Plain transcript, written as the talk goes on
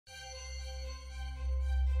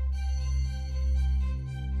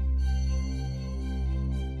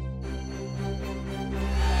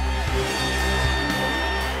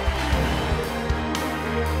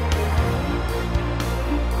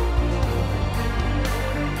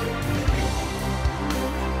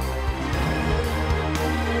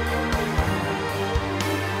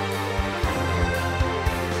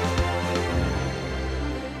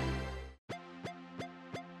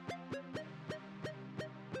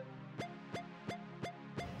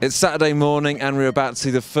It's Saturday morning and we're about to see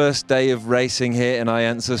the first day of racing here in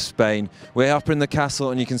Ainsa, Spain. We're up in the castle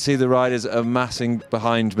and you can see the riders amassing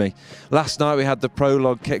behind me. Last night we had the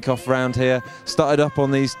prologue kick-off round here, started up on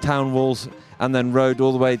these town walls and then rode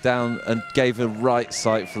all the way down and gave a right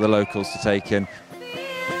sight for the locals to take in.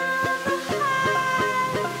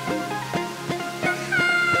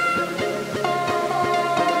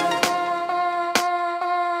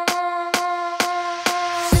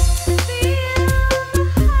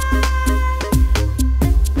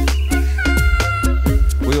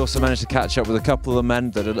 We also managed to catch up with a couple of the men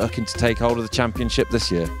that are looking to take hold of the championship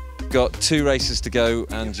this year. Got 2 races to go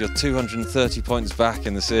and you're 230 points back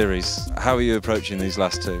in the series. How are you approaching these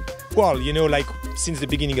last 2? Well, you know, like since the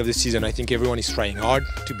beginning of the season, I think everyone is trying hard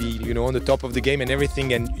to be, you know, on the top of the game and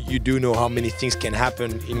everything, and you do know how many things can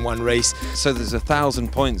happen in one race. So there's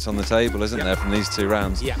 1,000 points on the table, isn't there, from these 2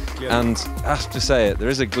 rounds? Yeah, clearly. And I have to say it, there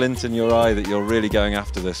is a glint in your eye that you're really going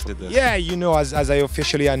after this. Yeah, you know, as I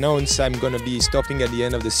officially announced, I'm going to be stopping at the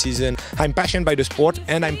end of the season. I'm passionate by the sport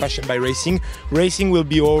and I'm passionate by racing. Racing will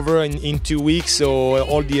be over in 2 weeks, so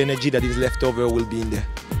all the energy that is left over will be in there.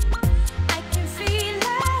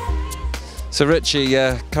 So Richie,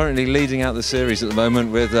 currently leading out the series at the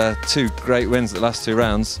moment with 2 great wins at the last 2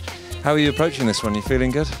 rounds. How are you approaching this one? You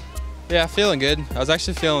feeling good? Yeah, feeling good. I was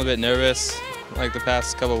actually feeling a bit nervous like the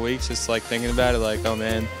past couple of weeks, just like thinking about it, like, oh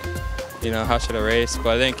man, you know, how should I race?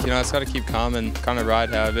 But I think, you know, I just got to keep calm and kind of ride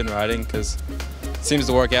how I've been riding, because it seems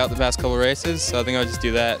to work out the past couple of races, so I think I'll just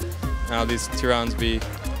do that. Now these 2 rounds be,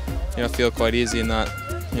 you know, feel quite easy and not,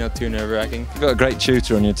 you know, too nerve-wracking. You've got a great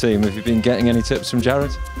tutor on your team. Have you been getting any tips from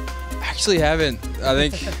Jared? Actually haven't. I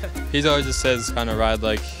think he's always just says kind of ride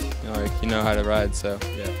like you know how to ride, so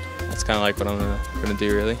yeah, that's kind of like what I'm gonna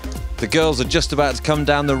do really. The girls are just about to come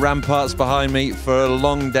down the ramparts behind me for a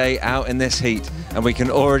long day out in this heat, and we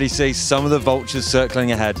can already see some of the vultures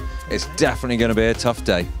circling ahead. It's definitely going to be a tough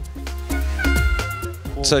day.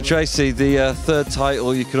 So Tracy, the 3rd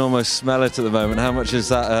title, you can almost smell it at the moment. How much is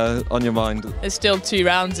that on your mind? There's still 2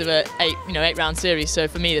 rounds of a 8-round series, so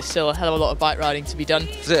for me there's still a hell of a lot of bike riding to be done.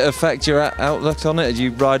 Does it affect your outlook on it? Do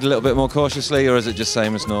you ride a little bit more cautiously, or is it just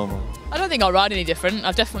same as normal? I don't think I'll ride any different.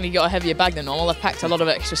 I've definitely got a heavier bag than normal. I've packed a lot of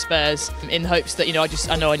extra spares in hopes that, you know,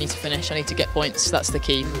 I know I need to finish. I need to get points. That's the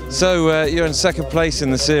key. So you're in 2nd place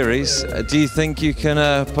in the series. Do you think you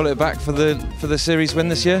can pull it back for the series win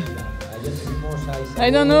this year? I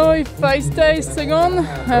don't know if I stay second,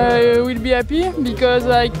 I will be happy, because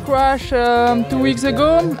I crashed 2 weeks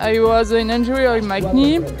ago. I was in injury on my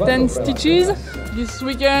knee, 10 stitches. This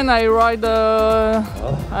weekend I ride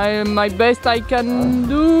my best I can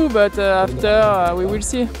do, but after we will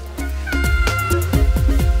see.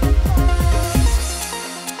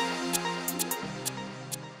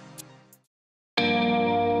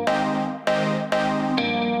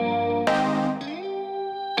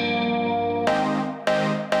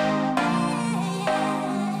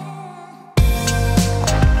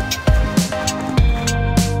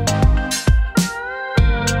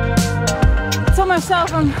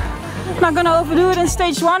 Myself, I'm not going to overdo it in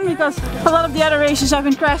stage 1, because a lot of the other races I've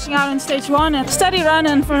been crashing out in stage 1, and steady run,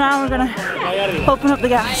 and for now we're going to open up the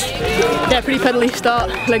gas. Yeah, pretty pedally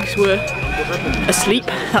start. Legs were asleep,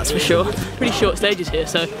 that's for sure. Pretty short stages here,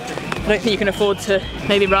 so I don't think you can afford to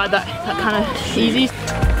maybe ride that kind of easy.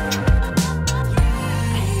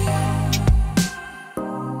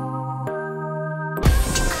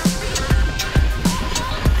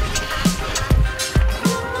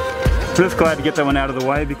 I'm just glad to get that one out of the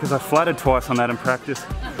way, because I flattered twice on that in practice.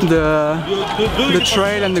 The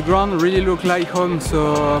trail and the ground really look like home,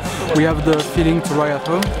 so we have the feeling to ride at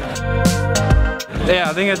home. Yeah,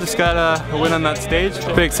 I think I just got a win on that stage.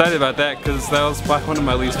 Pretty excited about that, because that was one of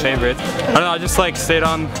my least favorites. I don't know, I just like stayed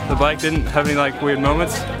on the bike, didn't have any like weird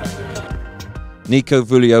moments. Nico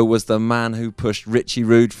Vulio was the man who pushed Richie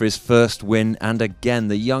Rude for his first win, and again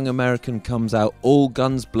the young American comes out all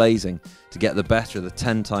guns blazing to get the better of the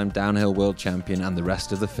 10-time downhill world champion and the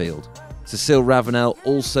rest of the field. Cecile Ravenel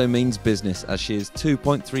also means business, as she is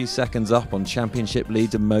 2.3 seconds up on championship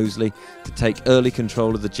leader Mosley to take early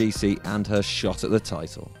control of the GC and her shot at the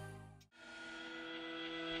title.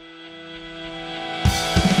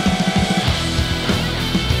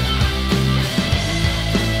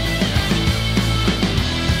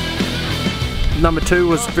 Number 2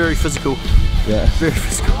 was very physical. Yeah. Very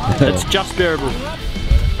physical. It's just bearable.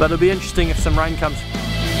 But it'll be interesting if some rain comes.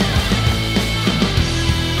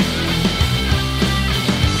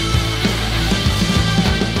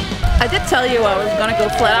 I did tell you I was going to go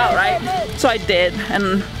flat out, right? So I did,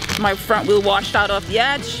 and my front wheel washed out off the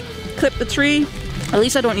edge, clipped the tree, At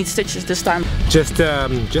least I don't need stitches this time. Just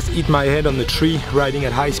hit my head on the tree riding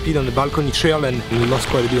at high speed on the balcony trail, and we lost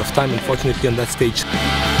quite a bit of time, unfortunately, on that stage.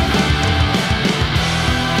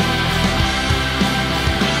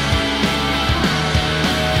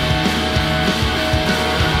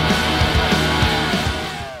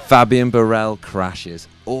 Fabian Burrell crashes,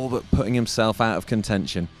 all but putting himself out of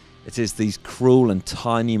contention. It is these cruel and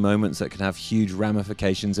tiny moments that can have huge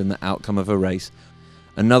ramifications in the outcome of a race.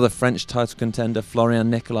 Another French title contender, Florian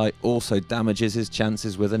Nicolai, also damages his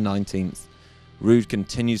chances with a 19th. Ruud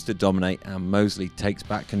continues to dominate and Mosley takes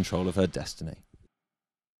back control of her destiny.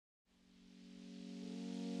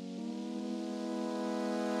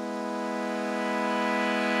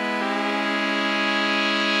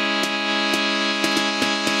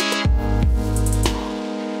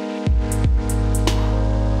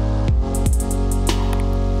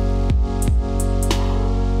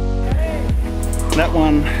 That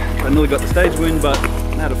one, I nearly got the stage win, but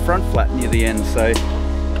had a front flat near the end, so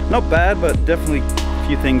not bad, but definitely a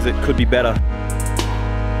few things that could be better.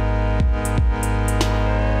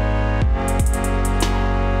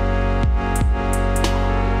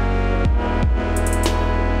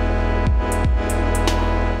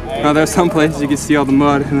 Now there's some places you can see all the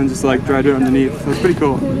mud and then just like dry dirt underneath. So it's pretty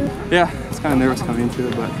cool. Yeah, it's kind of nervous coming into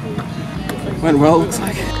it, but went well, looks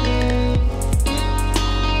like.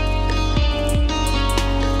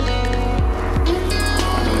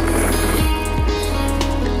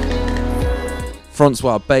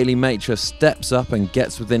 Francois Bailey-Maitre steps up and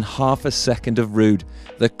gets within half a second of Ruud,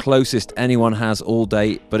 the closest anyone has all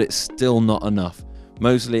day, but it's still not enough.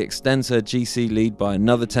 Mosley extends her GC lead by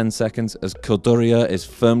another 10 seconds as Cordoria is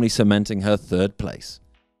firmly cementing her third place.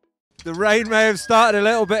 The rain may have started a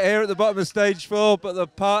little bit here at the bottom of stage 4, but the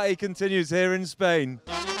party continues here in Spain.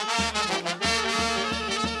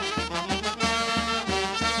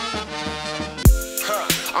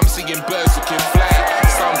 I'm seeing birds looking fly,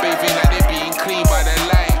 sunbathing like they're being cleaned by the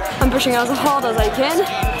light. I'm pushing as hard as I can,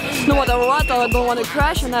 no matter what. I don't want to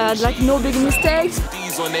crash, and I had like no big mistakes.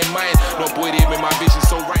 On their mind, no boy, they in my vision,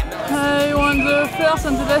 so right now. I won the first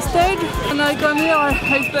and the last stage, and I come here, I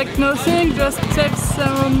expect nothing, just save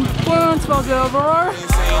some points for the overall.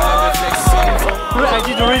 I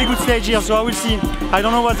did a really good stage here, so I will see. I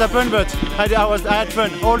don't know what happened, but I had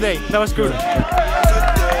fun all day. That was good.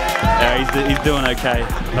 Yeah, he's doing okay.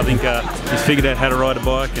 I think he's figured out how to ride a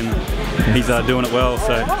bike and he's doing it well,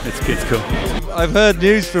 so it's cool. I've heard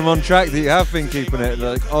news from on track that you have been keeping it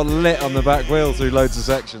like lit on the back wheel through loads of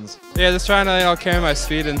sections. Yeah, just trying to carry my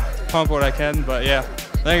speed and pump what I can, but yeah, I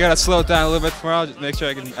think I gotta slow it down a little bit tomorrow, just make sure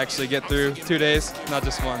I can actually get through 2 days, not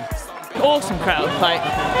just one. Awesome crowd, like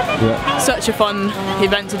such a fun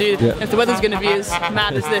event to do. If the weather's going to be as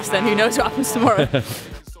mad as this, then who knows what happens tomorrow.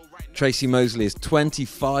 Tracy Mosley is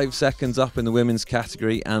 25 seconds up in the women's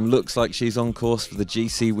category and looks like she's on course for the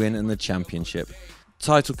GC win and the championship.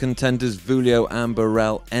 Title contenders Vulio and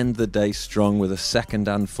Burrell end the day strong with a 2nd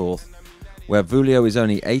and 4th. Where Vulio is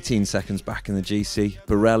only 18 seconds back in the GC,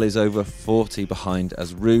 Burrell is over 40 behind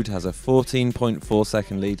as Ruud has a 14.4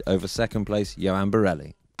 second lead over 2nd place Johan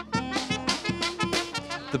Borelli.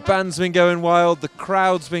 The band's been going wild, the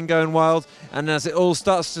crowd's been going wild, and as it all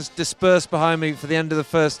starts to disperse behind me for the end of the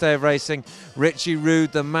first day of racing, Richie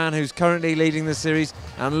Ruud, the man who's currently leading the series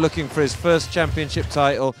and looking for his first championship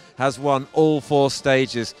title, has won all 4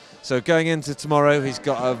 stages. So going into tomorrow, he's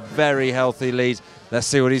got a very healthy lead. Let's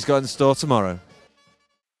see what he's got in store tomorrow.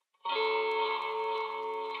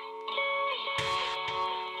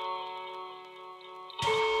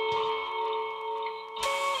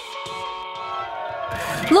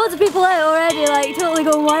 Loads of people out already, like totally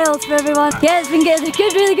going wild for everyone. Yeah, it's been good.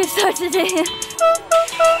 Really good start today.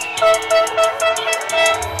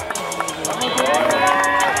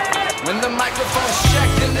 When the microphone's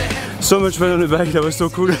checked in the head. So much fun on the bike, that was so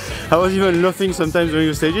cool. I was even laughing sometimes during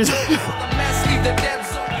the stages.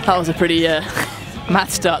 That was a pretty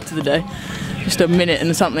mad start to the day. Just a minute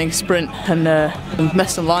and something sprint, and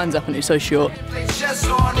messed some lines up and it was so short. I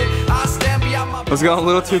was going a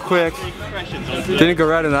little too quick, didn't go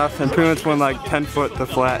right enough, and pretty much went like 10 foot to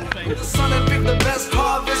flat.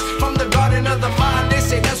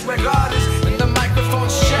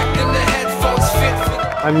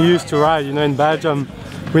 I'm used to ride, you know, in Belgium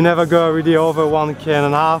we never go really over 1.5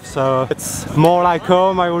 km, so it's more like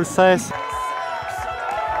home, I would say.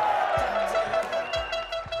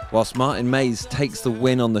 Whilst Martin Mays takes the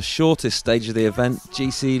win on the shortest stage of the event,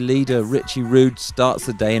 GC leader Richie Ruud starts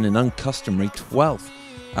the day in an uncustomary 12th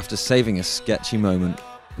after saving a sketchy moment.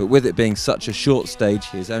 But with it being such a short stage,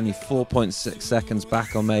 he is only 4.6 seconds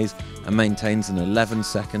back on Mays and maintains an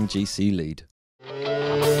 11-second GC lead.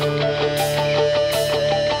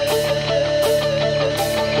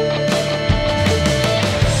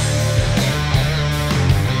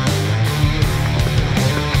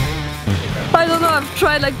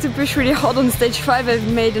 like to push really hard on stage 5.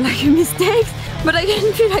 I've made like mistakes, but I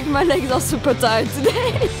can feel like my legs are super tired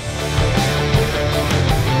today.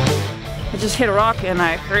 I just hit a rock and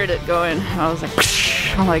I heard it going. I was like,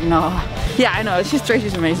 psh. I'm like, no. Yeah, I know, it's just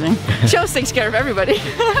Tracy's amazing. She always takes care of everybody.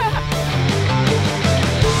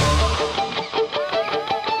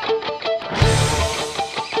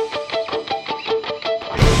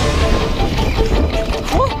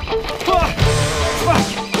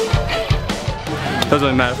 Doesn't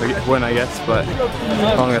really matter if I win, I guess, but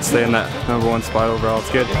I'm gonna stay in that #1 spot overall. It's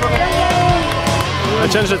good. I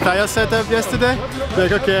changed the tire setup yesterday.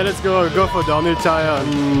 Like, okay, let's go for downhill tire.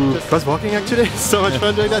 It was working actually. So much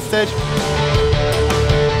fun doing that stage.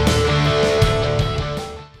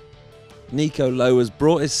 Nico Lowe has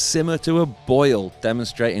brought his simmer to a boil,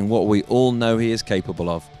 demonstrating what we all know he is capable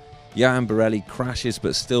of. Johan Borelli crashes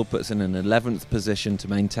but still puts in an 11th position to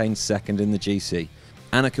maintain second in the GC.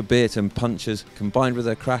 Annika Beerton punches, combined with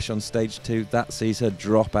her crash on stage 2, that sees her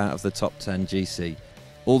drop out of the top 10 GC.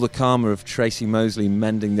 All the karma of Tracy Mosley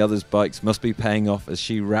mending the others' bikes must be paying off as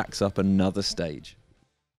she racks up another stage.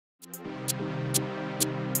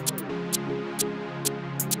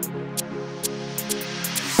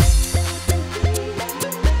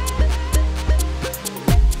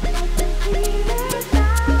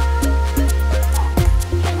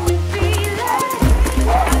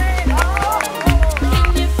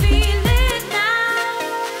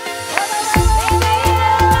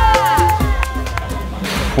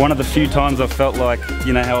 One of the few times I've felt like,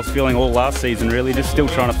 you know, how I was feeling all last season, really, just still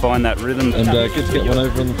trying to find that rhythm. And good to get one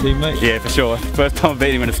over on the teammate. Yeah, for sure. First time I've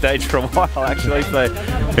beat him in a stage for a while, actually, so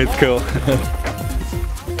it's cool.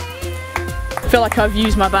 I feel like I've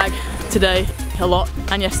used my bag today a lot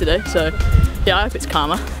and yesterday, so yeah, I hope it's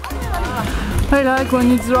calmer. I like when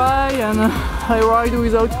it's dry and I ride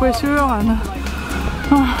without pressure, and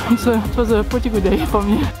it was a pretty good day for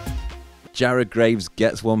me. Jared Graves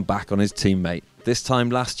gets one back on his teammate. This time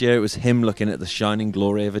last year it was him looking at the shining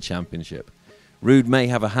glory of a championship. Ruud may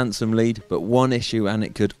have a handsome lead, but one issue and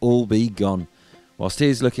it could all be gone. Whilst he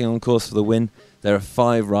is looking on course for the win, there are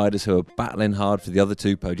 5 riders who are battling hard for the other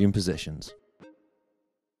 2 podium positions.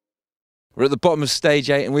 We're at the bottom of stage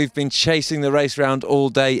 8 and we've been chasing the race round all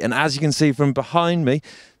day, and as you can see from behind me,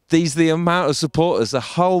 these are the amount of supporters, the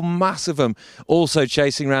whole mass of them also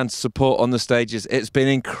chasing around to support on the stages. It's been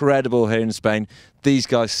incredible here in Spain. These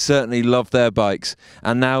guys certainly love their bikes.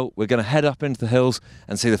 And now we're going to head up into the hills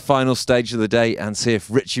and see the final stage of the day and see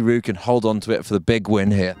if Richie Roux can hold on to it for the big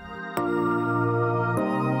win here.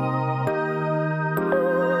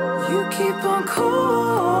 You keep on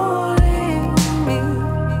calling me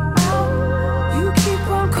out. You keep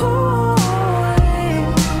on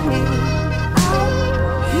calling me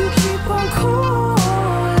out. You keep on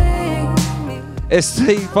calling me. It's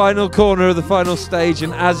the final corner of the final stage,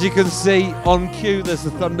 and as you can see on cue, there's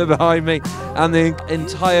the thunder behind me, and the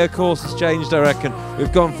entire course has changed, I reckon.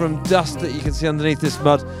 We've gone from dust that you can see underneath this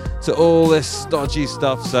mud to all this stodgy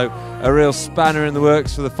stuff, so a real spanner in the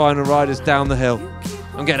works for the final riders down the hill.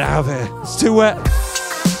 I'm getting out of here, it's too wet.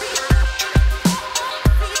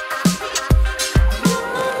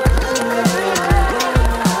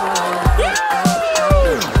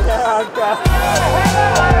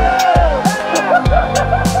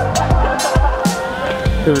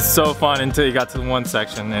 It was so fun until you got to the one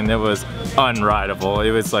section and it was unrideable.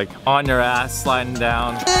 It was like on your ass, sliding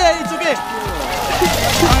down. Hey, it's okay.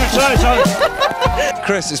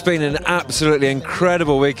 Chris, it's been an absolutely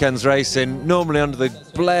incredible weekend's racing, normally under the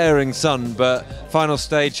blaring sun, but final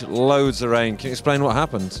stage, loads of rain. Can you explain what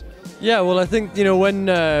happened? Yeah, well, I think, you know,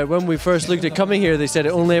 when we first looked at coming here, they said it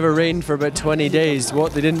only ever rained for about 20 days.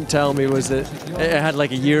 What they didn't tell me was that it had like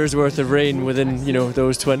a year's worth of rain within, you know,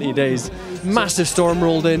 those 20 days. Massive storm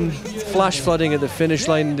rolled in, flash flooding at the finish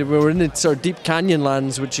line. We were in the sort of deep canyon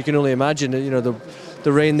lands, which you can only imagine. You know,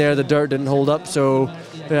 the rain there, the dirt didn't hold up, so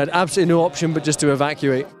they had absolutely no option but just to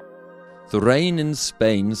evacuate. The rain in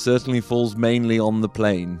Spain certainly falls mainly on the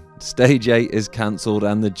plain. Stage 8 is cancelled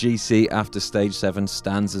and the GC after Stage 7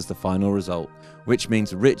 stands as the final result, which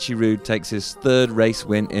means Richie Roux takes his 3rd race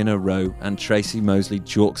win in a row and Tracy Mosley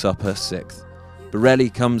chalks up her 6th. Borelli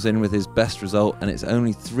comes in with his best result and it's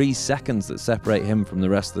only 3 seconds that separate him from the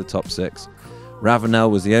rest of the top 6. Ravenel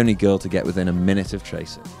was the only girl to get within a minute of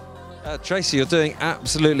Tracy. Tracy, you're doing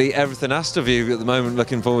absolutely everything asked of you at the moment,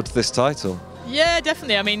 looking forward to this title. Yeah,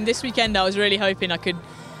 definitely. I mean, this weekend I was really hoping I could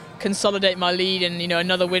consolidate my lead, and you know,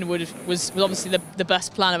 another win was obviously the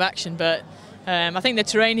best plan of action. But I think the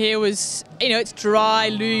terrain here was, it's dry,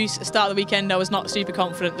 loose. At the start of the weekend I was not super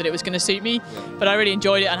confident that it was going to suit me, but I really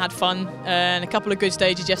enjoyed it and had fun. And a couple of good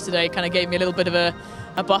stages yesterday kind of gave me a little bit of a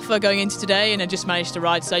buffer going into today, and I just managed to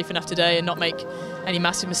ride safe enough today and not make any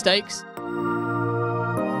massive mistakes.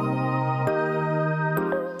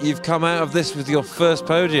 You've come out of this with your first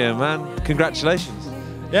podium, man. Congratulations.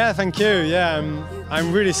 Yeah, thank you. Yeah,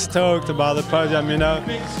 I'm really stoked about the podium.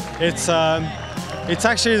 It's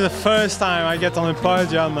actually the first time I get on a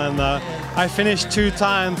podium, and I finished 2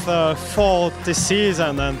 times fourth this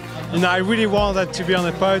season, and I really wanted to be on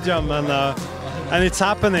the podium, and it's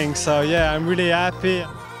happening. So yeah, I'm really happy.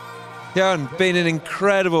 Jan, been an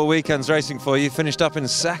incredible weekend's racing for you. Finished up in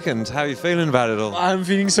second. How are you feeling about it all? I'm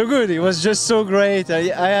feeling so good. It was just so great.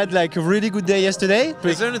 I had like a really good day yesterday.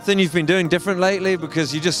 Is there anything you've been doing different lately?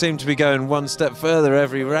 Because you just seem to be going one step further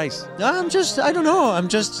every race. I don't know. I'm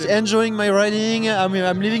just enjoying my riding. I'm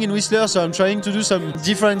living in Whistler, so I'm trying to do some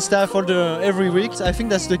different stuff every week. I think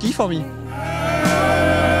that's the key for me.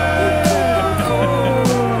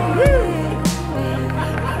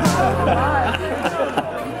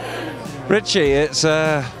 Richie, it's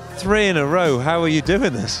 3 in a row. How are you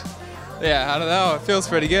doing this? Yeah, I don't know. It feels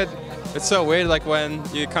pretty good. It's so weird, like when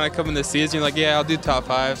you kind of come in the season, you're like, yeah, I'll do top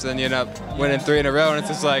 5s, then you end up winning 3 in a row, and it's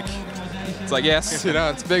just like, yes,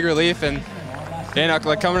 it's a big relief, and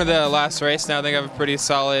like coming to the last race now, I think I have a pretty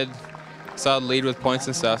solid lead with points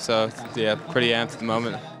and stuff. So yeah, pretty amped at the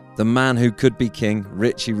moment. The man who could be king,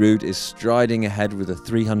 Richie Rude, is striding ahead with a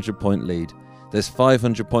 300-point lead. There's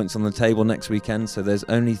 500 points on the table next weekend, so there's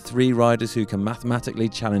only 3 riders who can mathematically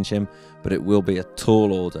challenge him, but it will be a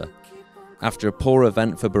tall order. After a poor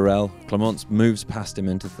event for Borrell, Clements moves past him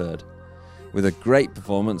into 3rd. With a great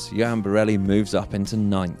performance, Johan Borelli moves up into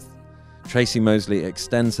 9th. Tracy Moseley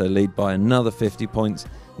extends her lead by another 50 points.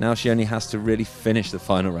 Now she only has to really finish the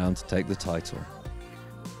final round to take the title.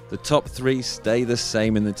 The top 3 stay the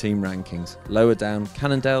same in the team rankings. Lower down,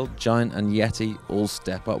 Cannondale, Giant and Yeti all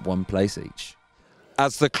step up 1 place each.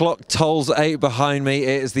 As the clock tolls 8 behind me,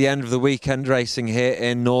 it is the end of the weekend racing here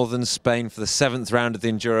in northern Spain for the 7th round of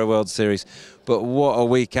the Enduro World Series. But what a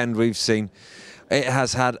weekend we've seen. It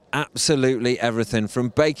has had absolutely everything, from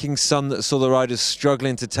baking sun that saw the riders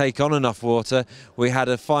struggling to take on enough water. We had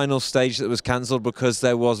a final stage that was cancelled because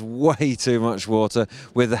there was way too much water,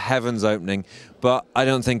 with the heavens opening. But I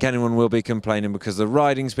don't think anyone will be complaining, because the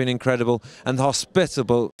riding's been incredible and the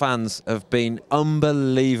hospitable fans have been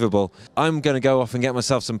unbelievable. I'm going to go off and get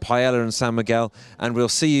myself some paella and San Miguel, and we'll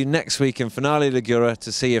see you next week in Finale Ligura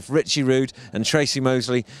to see if Richie Rude and Tracy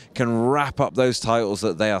Moseley can wrap up those titles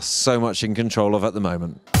that they are so much in control of at the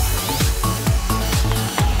moment.